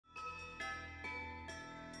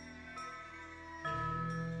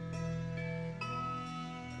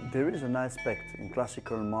There is an aspect in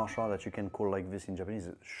classical martial art that you can call like this in Japanese,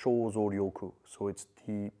 Shōzō-ryoku. So it's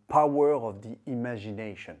the power of the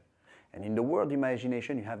imagination. And in the word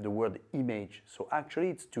imagination, you have the word image. So actually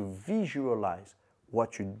it's to visualize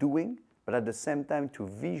what you're doing, but at the same time to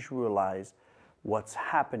visualize what's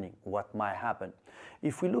happening, what might happen.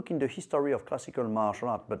 If we look in the history of classical martial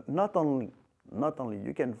art, but not only,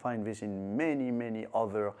 you can find this in many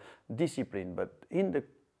other disciplines, but in the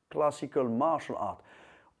classical martial art,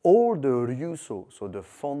 all the Ryuso, so the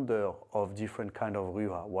founder of different kind of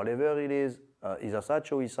Ryuha, whatever it is,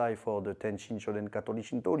 Isasacho Isai for the Tenshin Shoden Katori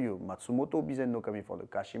Shintoryu, Matsumoto Bizen no Kami for the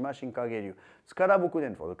Kashima Shinkageryu, Tsukada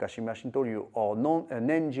Bokuden for the Kashima Shintoryu, or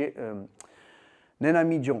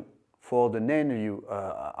Nenami Jon for the Nenryu,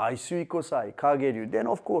 Aisui Kosai, Kageryu, then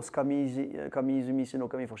of course Kamiizumi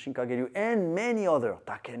Senokami for Shinkageryu, and many other,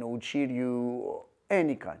 Takeno Uchiryu,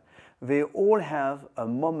 any kind. They all have a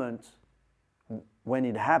moment when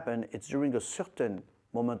it happened. It's during a certain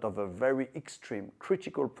moment of a very extreme,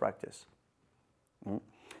 critical practice.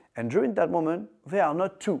 And during that moment, they are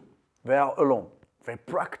not two, they are alone. They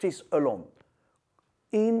practice alone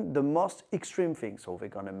in the most extreme things. So they're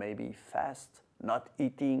gonna maybe fast, not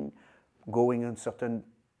eating, going in a certain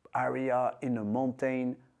area, in a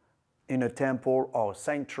mountain, in a temple or a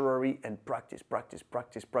sanctuary, and practice,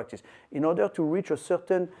 in order to reach a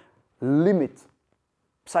certain limit,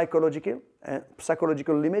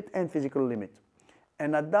 psychological limit and physical limit.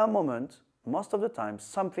 And at that moment, most of the time,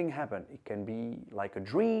 something happens. It can be like a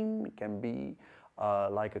dream, it can be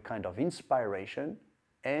like a kind of inspiration,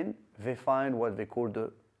 and they find what they call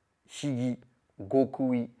the Higi,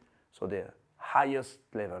 Gokui, so the highest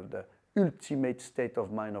level, the ultimate state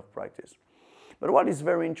of mind of practice. But what is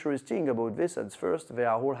very interesting about this, at first, they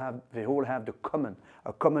all have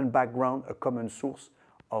a common background, a common source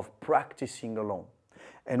of practicing alone.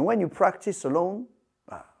 And when you practice alone,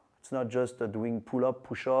 it's not just doing pull-up,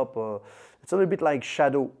 push-up, it's a little bit like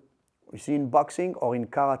shadow. You see in boxing or in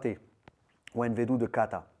karate, when they do the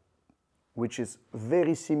kata, which is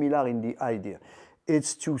very similar in the idea.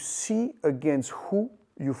 It's to see against who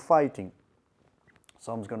you're fighting.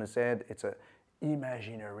 Someone's gonna say it's an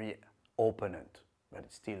imaginary opponent, but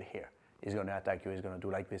it's still here. He's gonna attack you, he's gonna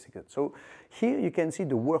do like this. So here you can see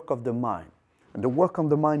the work of the mind, and the work of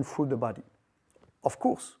the mind through the body. Of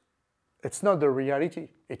course, it's not the reality,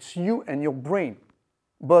 it's you and your brain.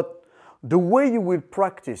 But the way you will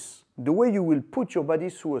practice, the way you will put your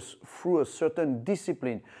body through a certain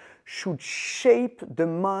discipline should shape the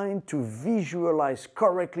mind to visualize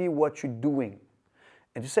correctly what you're doing.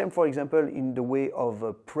 And the same, for example, in the way of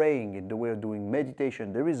praying, in the way of doing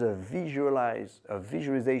meditation, there is a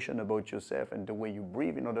visualization about yourself and the way you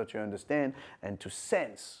breathe in order to understand and to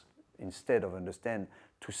sense, instead of understand,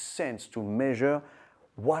 to sense, to measure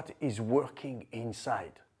what is working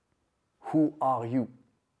inside. Who are you?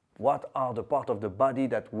 What are the part of the body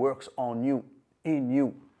that works on you, in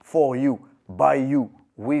you, for you, by you,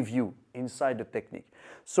 with you, inside the technique?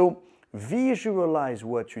 So visualize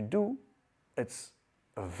what you do. It's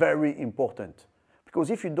very important,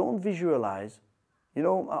 because if you don't visualize, you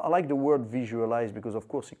know, I like the word visualize because of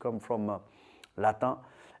course it comes from Latin.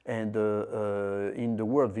 And in the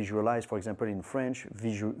word visualize, for example, in French,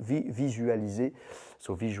 visualiser,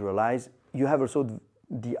 so visualize, you have also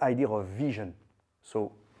the idea of vision.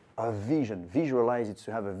 So a vision, visualize, it's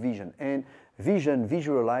to have a vision. And vision,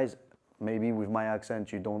 visualize, maybe with my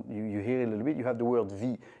accent, you hear it a little bit, you have the word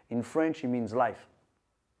vi. In French, it means life.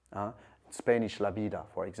 In Spanish, la vida,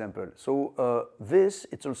 for example. So this,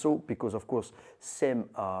 it's also because, of course, same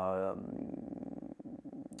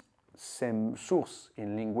source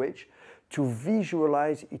in language. To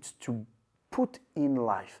visualize, it's to put in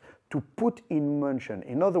life, to put in motion.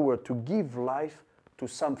 In other words, to give life to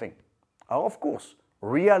something. Of course,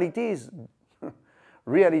 reality is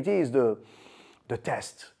the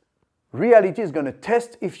test. Reality is going to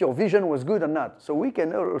test if your vision was good or not. So we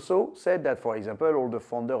can also say that, for example, all the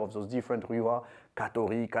founder of those different Ryuha,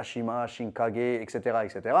 Katori, Kashima, Shinkage,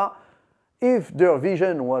 etc., if their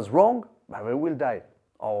vision was wrong, they will die.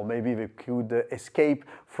 Or maybe they could escape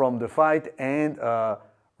from the fight and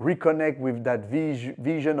reconnect with that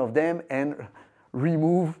vision of them and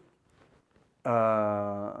remove,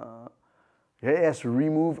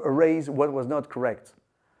 erase what was not correct.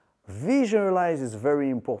 Visualize is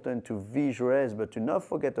very important, to visualize, but to not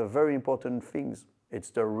forget a very important thing.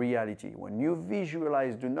 It's the reality. When you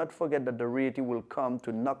visualize, do not forget that the reality will come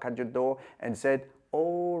to knock at your door and say,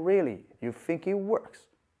 oh, really? You think it works?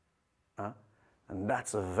 And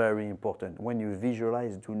that's very important. When you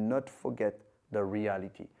visualize, do not forget the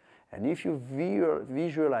reality. And if you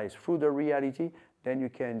visualize through the reality, then you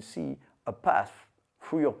can see a path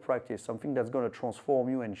through your practice, something that's going to transform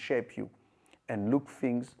you and shape you and look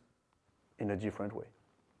things in a different way.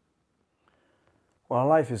 Well,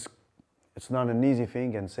 life is, it's not an easy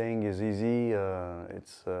thing, and saying is easy.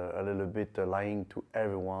 It's a little bit lying to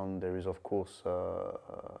everyone. There is, of course,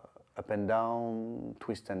 up and down,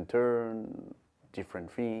 twist and turn,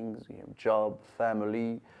 different things. You have job,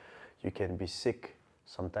 family. You can be sick.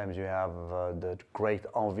 Sometimes you have the great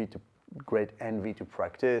envy to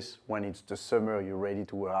practice. When it's the summer, you're ready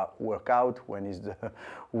to work out. When it's the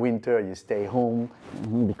winter, you stay home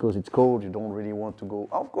because it's cold. You don't really want to go.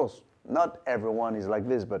 Of course, not everyone is like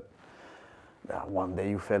this, but one day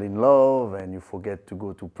you fell in love and you forget to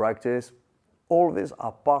go to practice. All these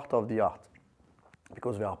are part of the art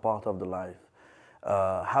because they are part of the life.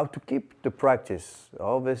 How to keep the practice.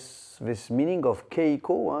 This meaning of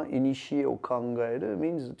Keiko, Inishi o Kangere,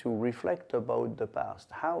 means to reflect about the past,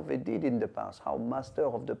 how they did in the past, how master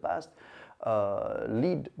of the past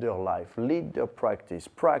lead their life, lead their practice,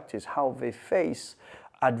 how they face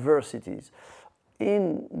adversities.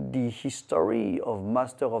 In the history of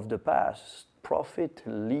master of the past, prophet,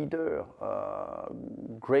 leader,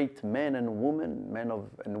 great men and women,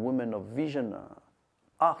 and women of vision,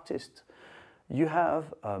 artists, you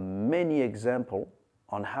have many examples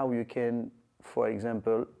on how you can, for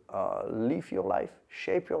example, live your life,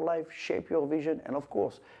 shape your vision, and of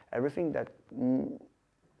course, everything that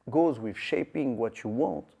goes with shaping what you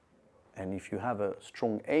want. And if you have a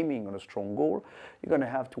strong aiming and a strong goal, you're going to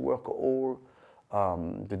have to work all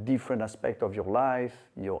the different aspects of your life,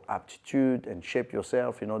 your aptitude, and shape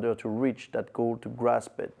yourself in order to reach that goal, to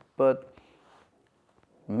grasp it. But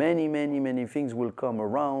many things will come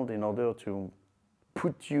around in order to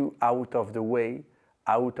put you out of the way,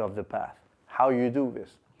 out of the path. How you do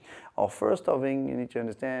this? Our first thing, you need to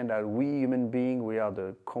understand that we human beings, we are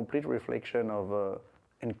the complete reflection of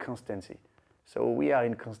inconstancy. So we are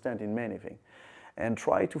inconstant in many things. And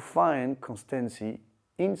try to find constancy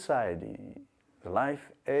inside the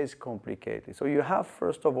life is complicated. So you have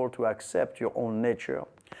first of all to accept your own nature.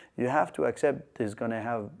 You have to accept there's going to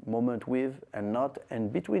have moment with and not,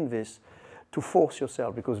 and between this, to force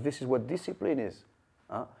yourself, because this is what discipline is.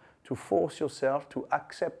 To force yourself to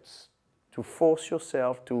accept, to force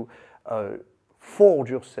yourself to forge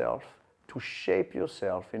yourself, to shape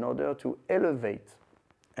yourself in order to elevate.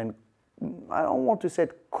 And I don't want to say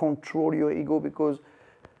control your ego because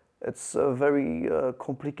it's a very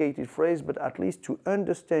complicated phrase, but at least to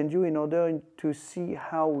understand you in order to see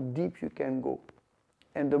how deep you can go.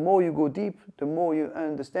 And the more you go deep, the more you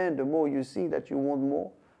understand, the more you see that you want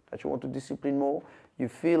more, that you want to discipline more. You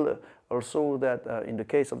feel also that in the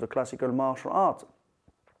case of the classical martial arts,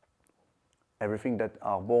 everything that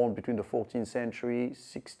are born between the 14th century,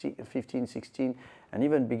 15, 16, and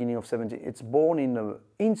even beginning of 17, it's born in an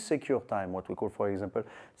insecure time, what we call, for example,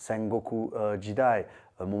 Sengoku Jidai,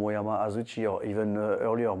 Momoyama Azuchi, or even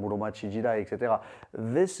earlier, Muromachi Jidai, etc.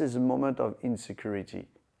 This is a moment of insecurity.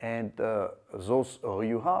 And those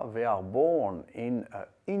Ryuha, they are born in an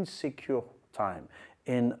insecure time,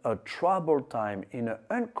 in a troubled time, in an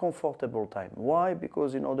uncomfortable time. Why?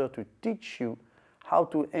 Because in order to teach you how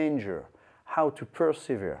to endure, how to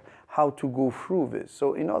persevere, how to go through this.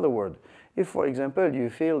 So in other words, if for example you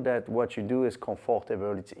feel that what you do is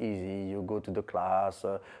comfortable, it's easy, you go to the class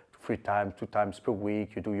 2 times per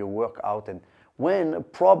week, you do your workout, and when a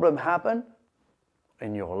problem happens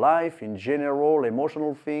in your life, in general,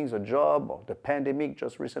 emotional things, a job, or the pandemic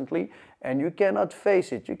just recently, and you cannot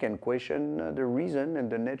face it, you can question the reason and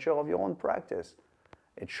the nature of your own practice.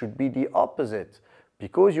 It should be the opposite.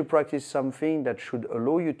 Because you practice something that should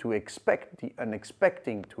allow you to expect the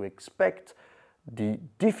unexpected, to expect the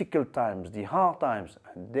difficult times, the hard times,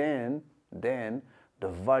 and then the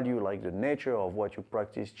value, like the nature of what you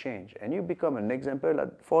practice change. And you become an example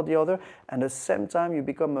for the other, and at the same time you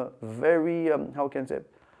become a very, how can I say,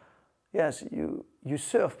 yes, you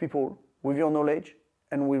serve people with your knowledge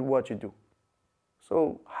and with what you do.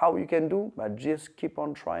 So how you can do? But just keep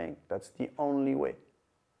on trying. That's the only way.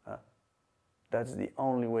 That's the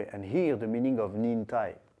only way. And here the meaning of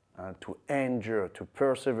nintai, to endure, to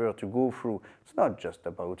persevere, to go through. It's not just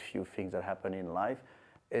about few things that happen in life.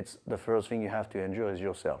 It's the first thing you have to endure is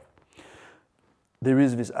yourself. There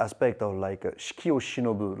is this aspect of like shiki o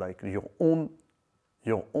shinobu, like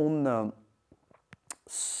your own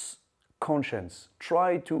conscience.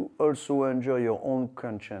 Try to also endure your own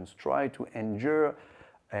conscience. Try to endure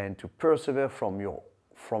and to persevere from your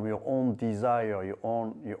own desire, your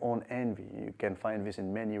own envy. You can find this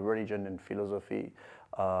in many religion and philosophy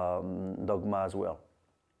dogma as well.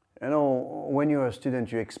 You know, when you're a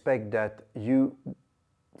student, you expect that you,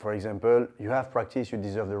 for example, you have practice, you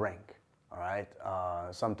deserve the rank. all right?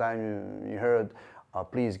 Sometimes you heard,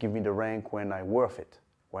 please give me the rank when I'm worth it,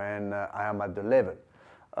 when I am at the level.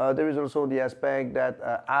 There is also the aspect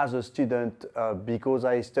that as a student, because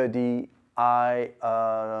I study,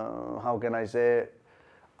 how can I say,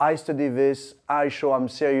 I study this, I show I'm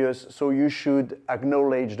serious, so you should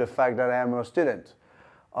acknowledge the fact that I am a student.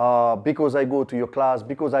 Because I go to your class,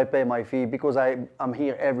 because I pay my fee, because I'm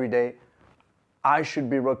here every day, I should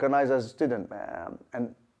be recognized as a student.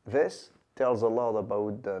 And this tells a lot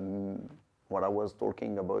about what I was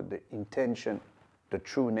talking about, the intention, the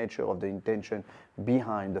true nature of the intention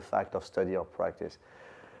behind the fact of study or practice.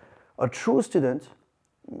 A true student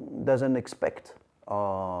doesn't expect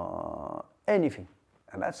anything.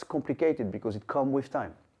 And that's complicated because it comes with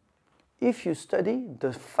time. If you study,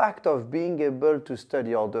 the fact of being able to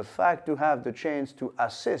study or the fact to have the chance to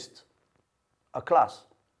assist a class,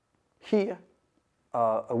 hear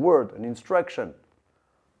a word, an instruction,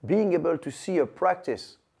 being able to see a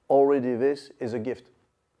practice, already this is a gift.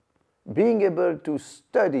 Being able to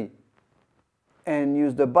study and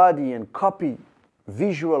use the body and copy,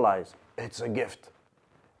 visualize, it's a gift.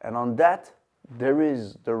 And on that, there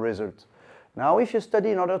is the result. Now, if you study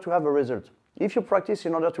in order to have a result, if you practice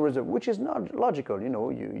in order to result, which is not logical, you know,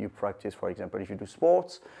 you practice, for example, if you do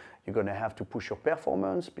sports, you're going to have to push your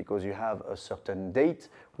performance because you have a certain date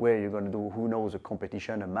where you're going to do, who knows, a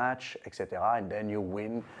competition, a match, etc., and then you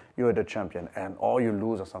win, you're the champion, and or you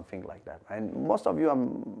lose or something like that. And most of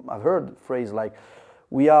you, I've heard phrase like,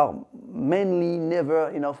 we are mainly never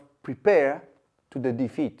enough prepared to the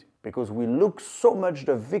defeat because we look so much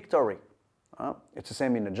the victory. It's the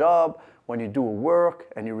same in a job. When you do a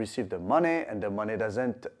work and you receive the money and the money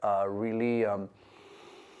doesn't really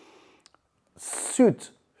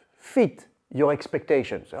fit your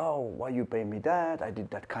expectations. Oh, why you pay me that? I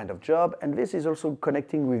did that kind of job. And this is also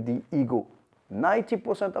connecting with the ego.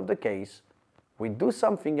 90% of the case, we do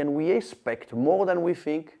something and we expect more than we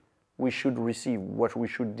think we should receive, what we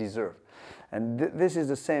should deserve. And this is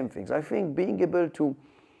the same things. I think being able to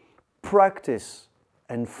practice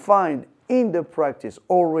and find in the practice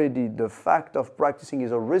already the fact of practicing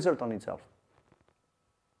is a result on itself.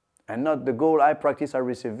 And not the goal, I practice, I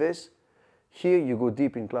receive this. Here you go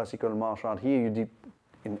deep in classical martial art, here you deep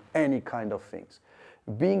in any kind of things.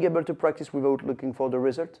 Being able to practice without looking for the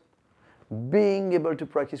result. Being able to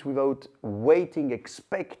practice without waiting,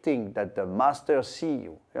 expecting that the master see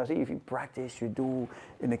you. You see, if you practice, you do,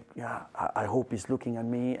 I hope he's looking at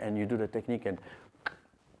me, and you do the technique and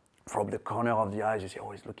from the corner of the eyes, you say,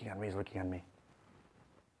 oh, he's looking at me, he's looking at me.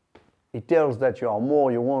 It tells that you are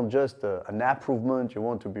more, you want just an improvement, you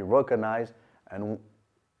want to be recognized. And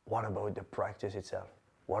what about the practice itself?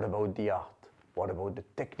 What about the art? What about the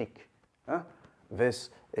technique? Huh?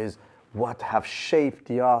 This is what have shaped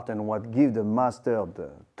the art and what give the master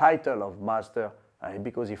the title of master,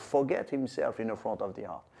 because he forget himself in the front of the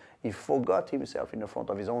art. He forgot himself in the front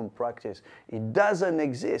of his own practice. It doesn't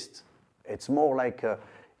exist. It's more like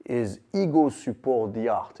his ego support the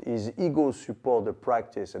art, his ego support the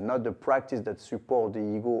practice, and not the practice that support the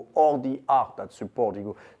ego or the art that support the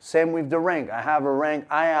ego. Same with the rank. I have a rank,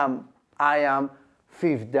 I am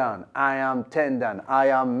 5th dan, I am 10 dan, I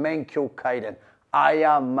am Menkyo Kaiden, I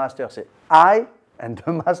am master. Say I and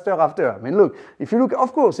the master after. I mean, look, if you look,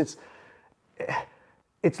 of course, it's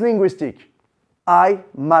linguistic. I,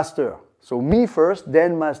 master. So me first,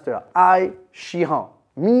 then master. I, Shihan.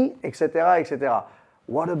 Me, etc., etc.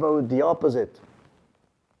 What about the opposite?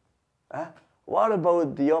 What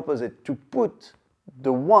about the opposite? To put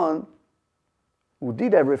the one who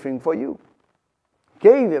did everything for you,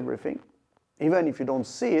 gave everything, even if you don't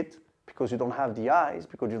see it, because you don't have the eyes,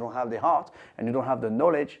 because you don't have the heart, and you don't have the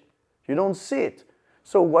knowledge, you don't see it.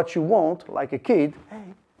 So what you want, like a kid,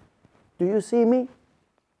 hey, do you see me?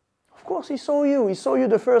 Of course he saw you. He saw you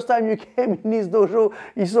the first time you came in his dojo.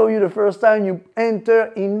 He saw you the first time you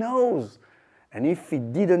enter. He knows. And if he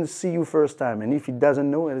didn't see you first time, and if he doesn't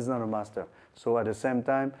know, it is not a master. So at the same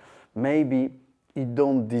time, maybe he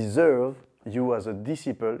don't deserve you as a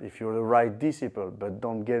disciple if you're the right disciple. But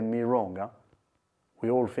don't get me wrong. Huh? We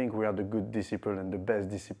all think we are the good disciple and the best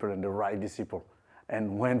disciple and the right disciple.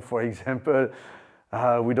 And when, for example,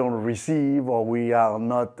 we don't receive or we are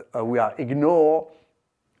not, we are ignored,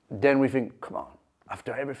 then we think, come on,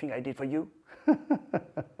 after everything I did for you?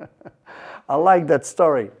 I like that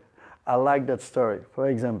story. I like that story. For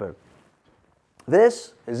example,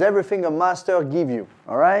 this is everything a master give you,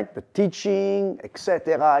 all right? The teaching,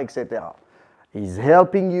 etc., etc. He's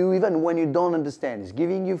helping you even when you don't understand. He's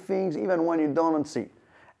giving you things even when you don't see.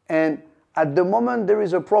 And at the moment there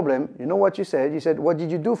is a problem, you know what you said? You said, what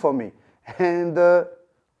did you do for me? And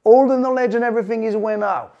all the knowledge and everything is went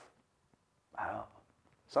out.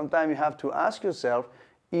 Sometimes you have to ask yourself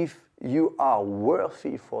if you are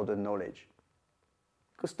worthy for the knowledge.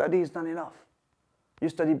 Because study is not enough. You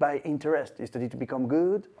study by interest. You study to become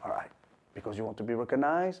good, all right. Because you want to be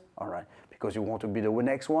recognized, all right. Because you want to be the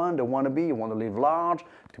next one, the wannabe, you want to live large,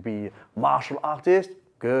 to be a martial artist,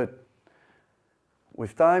 good.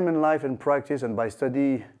 With time and life and practice, and by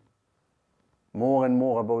study more and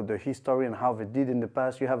more about the history and how they did in the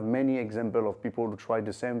past, you have many examples of people who tried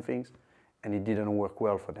the same things and it didn't work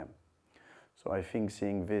well for them. So I think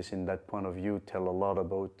seeing this in that point of view tell a lot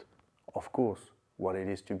about, of course, what it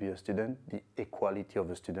is to be a student, the equality of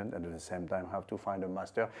the student, and at the same time how to find a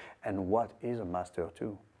master and what is a master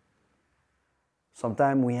too.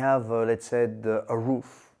 Sometimes we have, let's say, a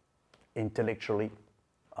roof intellectually,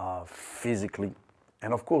 physically,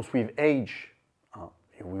 and of course with age,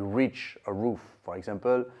 we reach a roof. For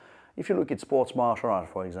example, if you look at sports martial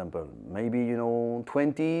arts, for example, maybe,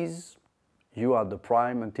 20s, you are the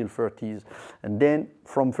prime until 30s. And then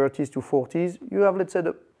from 30s to 40s, you have, let's say,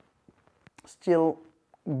 the still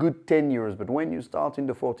good 10 years. But when you start in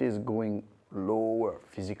the 40s going lower,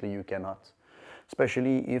 physically you cannot.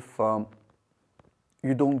 Especially if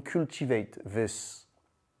you don't cultivate this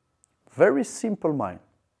very simple mind,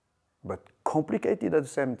 but complicated at the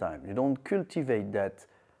same time. You don't cultivate that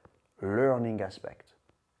learning aspect,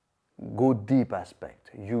 go deep aspect.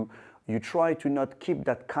 You try to not keep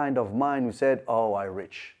that kind of mind who said, oh, I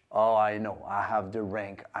rich, oh, I know, I have the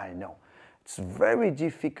rank, I know. It's very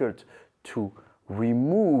difficult to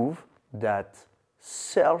remove that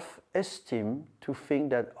self-esteem to think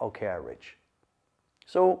that, okay, I rich.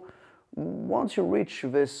 So once you reach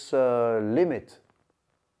this limit,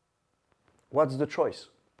 what's the choice?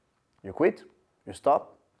 You quit, you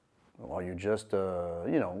stop, or you just,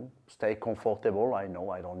 stay comfortable. I know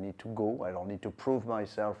I don't need to go, I don't need to prove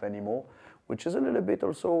myself anymore, which is a little bit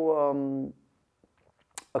also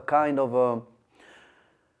a kind of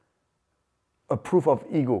a proof of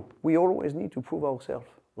ego. We always need to prove ourselves.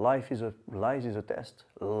 Life is a test.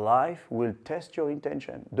 Life will test your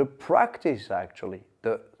intention. The practice, actually,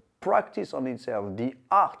 the practice on itself, the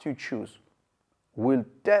art you choose, will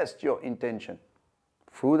test your intention.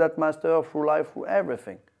 Through that master, through life, through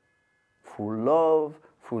everything. Through love,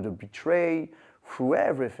 through the betray, through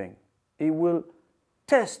everything. It will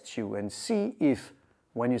test you and see if,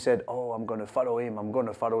 when you said, oh, I'm going to follow him, I'm going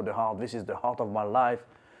to follow the heart, this is the heart of my life,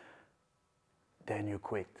 then you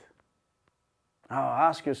quit. Now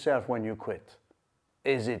ask yourself when you quit.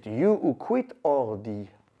 Is it you who quit or the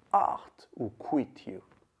heart who quit you?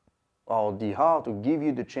 Or the heart who give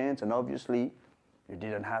you the chance and obviously you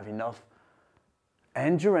didn't have enough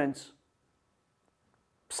endurance,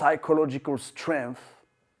 psychological strength,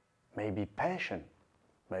 maybe passion,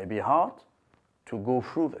 maybe heart to go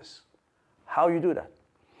through this. How you do that?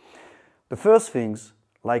 The first things,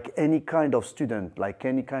 like any kind of student, like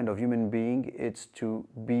any kind of human being, it's to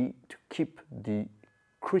keep the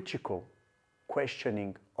critical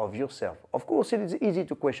questioning of yourself. Of course, it is easy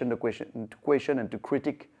to question and to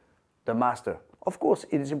critique the master. Of course,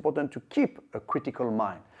 it is important to keep a critical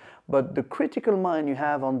mind. But the critical mind you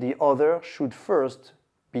have on the other should first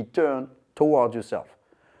be turned toward yourself,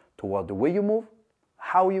 toward the way you move,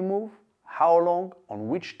 how long, on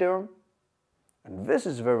which term. And this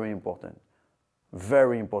is very important,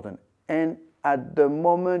 very important. And at the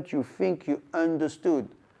moment you think you understood,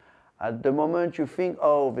 at the moment you think,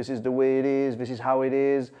 oh, this is the way it is, this is how it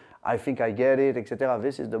is, I think I get it, etc.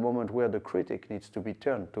 This is the moment where the critic needs to be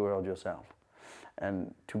turned toward yourself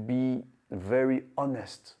and to be very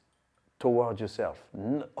honest toward yourself,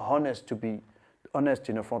 honest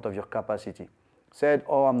in the front of your capacity. Said,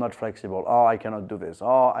 oh, I'm not flexible, oh, I cannot do this,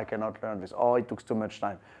 oh, I cannot learn this, oh, it took too much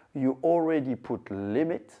time. You already put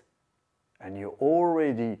limit and you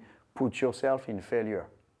already put yourself in failure.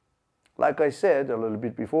 Like I said a little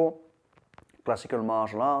bit before, classical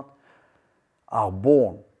martial art are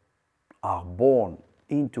born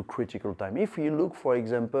into critical time. If you look, for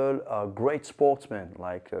example, a great sportsmen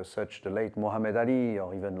like such the late Muhammad Ali,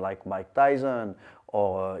 or even like Mike Tyson,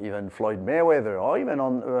 or even Floyd Mayweather, or even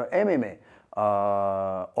on MMA,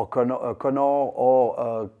 or Conor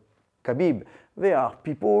or Khabib, they are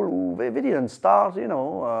people who they didn't start,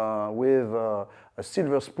 with a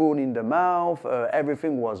silver spoon in the mouth.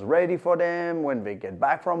 Everything was ready for them. When they get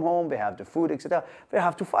back from home, they have the food, etc. They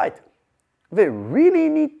have to fight. They really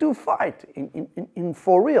need to fight in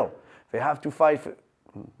for real. They have to fight for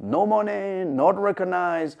no money, not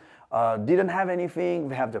recognized, didn't have anything.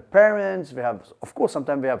 They have the parents. They have, of course,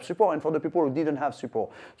 sometimes they have support. And for the people who didn't have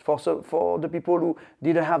support, for the people who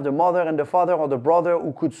didn't have the mother and the father or the brother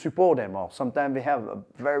who could support them, or sometimes they have a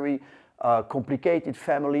very complicated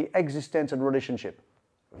family existence and relationship.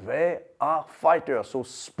 They are fighters. So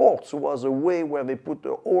sports was a way where they put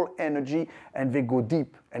their whole energy and they go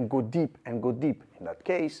deep and go deep and go deep. In that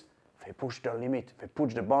case, they push the limit, they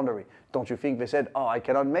push the boundary. Don't you think they said, oh, I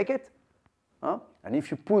cannot make it? Huh? And if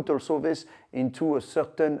you put also this into a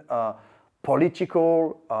certain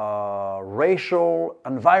political, racial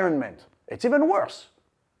environment, it's even worse.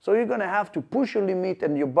 So you're going to have to push your limit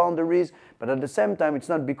and your boundaries, but at the same time, it's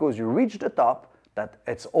not because you reach the top that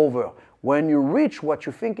it's over. When you reach what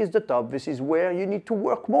you think is the top, this is where you need to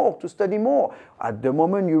work more, to study more. At the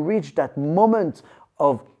moment you reach that moment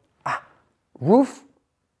of roof,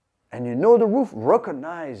 and you know the roof,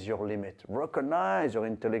 recognize your limit, recognize your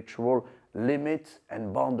intellectual limits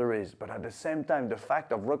and boundaries. But at the same time, the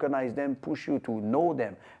fact of recognize them push you to know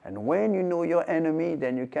them. And when you know your enemy,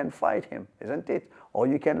 then you can fight him, isn't it? Or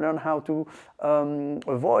you can learn how to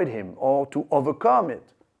avoid him or to overcome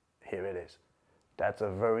it. Here it is. That's a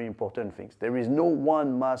very important thing. There is no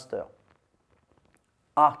one master.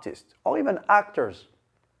 Artists or even actors.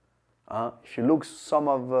 If you look some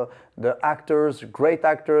of the actors, great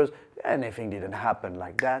actors, anything didn't happen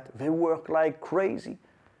like that. They work like crazy.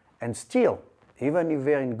 And still, even if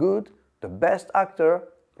they're in good, the best actor,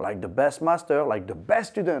 like the best master, like the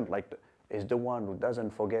best student, is the one who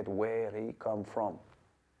doesn't forget where he come from.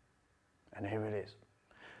 And here it is.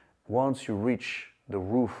 Once you reach the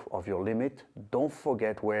roof of your limit, don't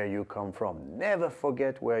forget where you come from. Never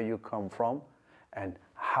forget where you come from and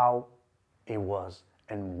how it was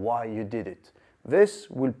and why you did it. This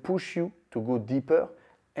will push you to go deeper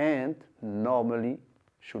and normally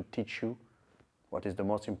should teach you what is the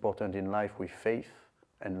most important in life with faith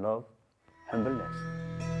and love, humbleness.